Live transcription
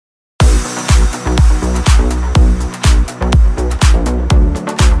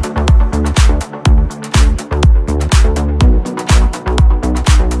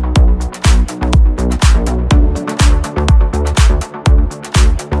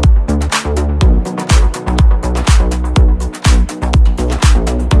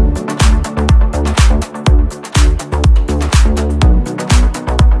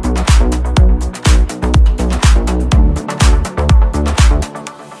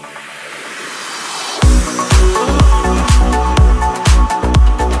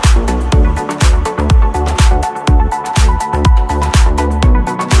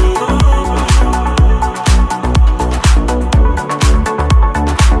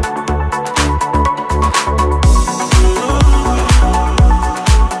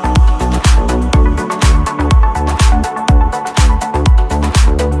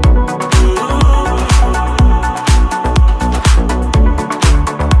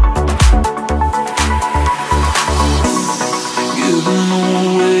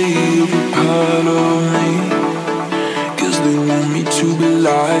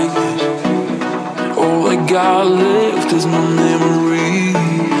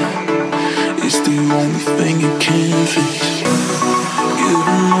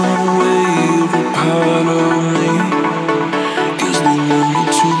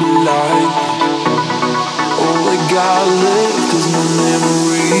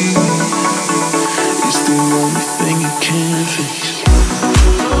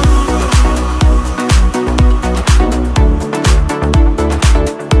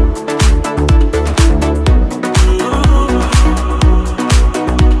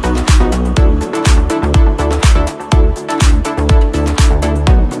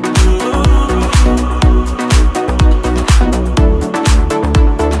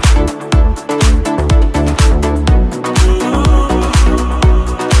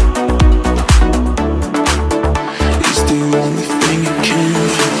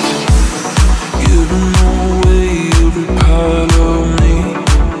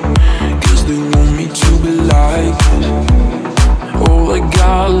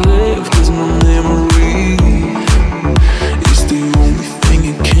got left is my memory. It's the only thing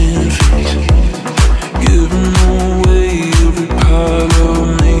it can fix. Giving away every part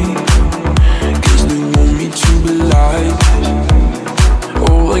of me, 'cause they want me to be like this.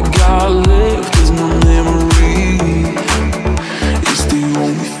 All I got left is my memory. It's the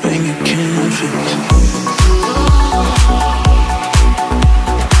only thing it can fix.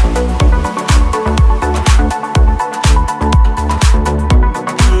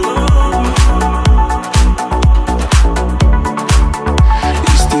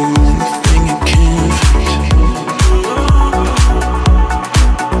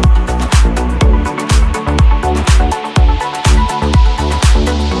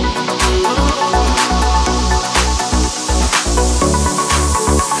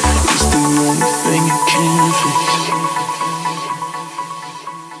 Thing you can't fix.